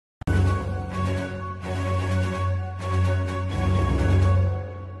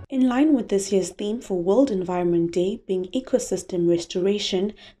In line with this year's theme for World Environment Day being ecosystem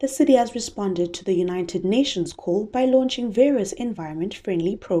restoration, the city has responded to the United Nations call by launching various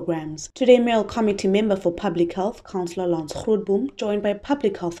environment-friendly programs. Today, Mayoral Committee member for Public Health, Councillor Lance Grootboom, joined by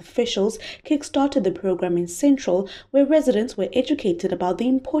public health officials, kick-started the program in Central, where residents were educated about the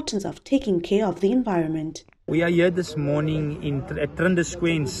importance of taking care of the environment. We are here this morning at Trinde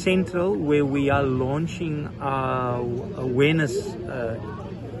Square in Central, where we are launching our awareness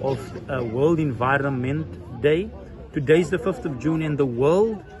of World Environment Day. Today is the 5th of June and the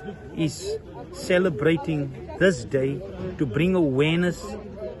world is celebrating this day to bring awareness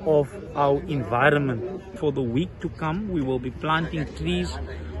of our environment. For the week to come, we will be planting trees,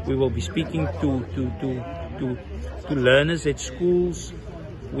 we will be speaking to learners at schools,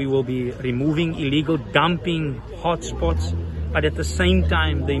 we will be removing illegal dumping hotspots, but at the same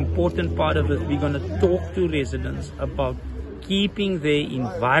time, the important part of it, we're going to talk to residents about keeping their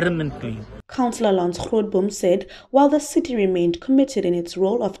environment clean. Councillor Lance Grootboom said while the city remained committed in its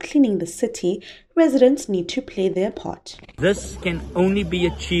role of cleaning the city, residents need to play their part. This can only be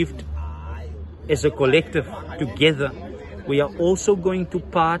achieved as a collective, together. We are also going to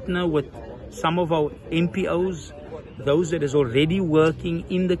partner with some of our NPOs, those that is already working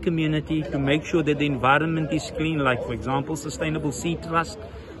in the community to make sure that the environment is clean, like for example Sustainable Sea Trust.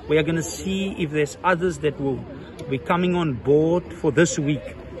 We are going to see if there's others that will be coming on board for this week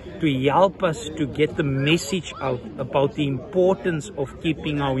to help us to get the message out about the importance of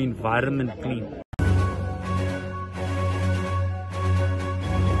keeping our environment clean.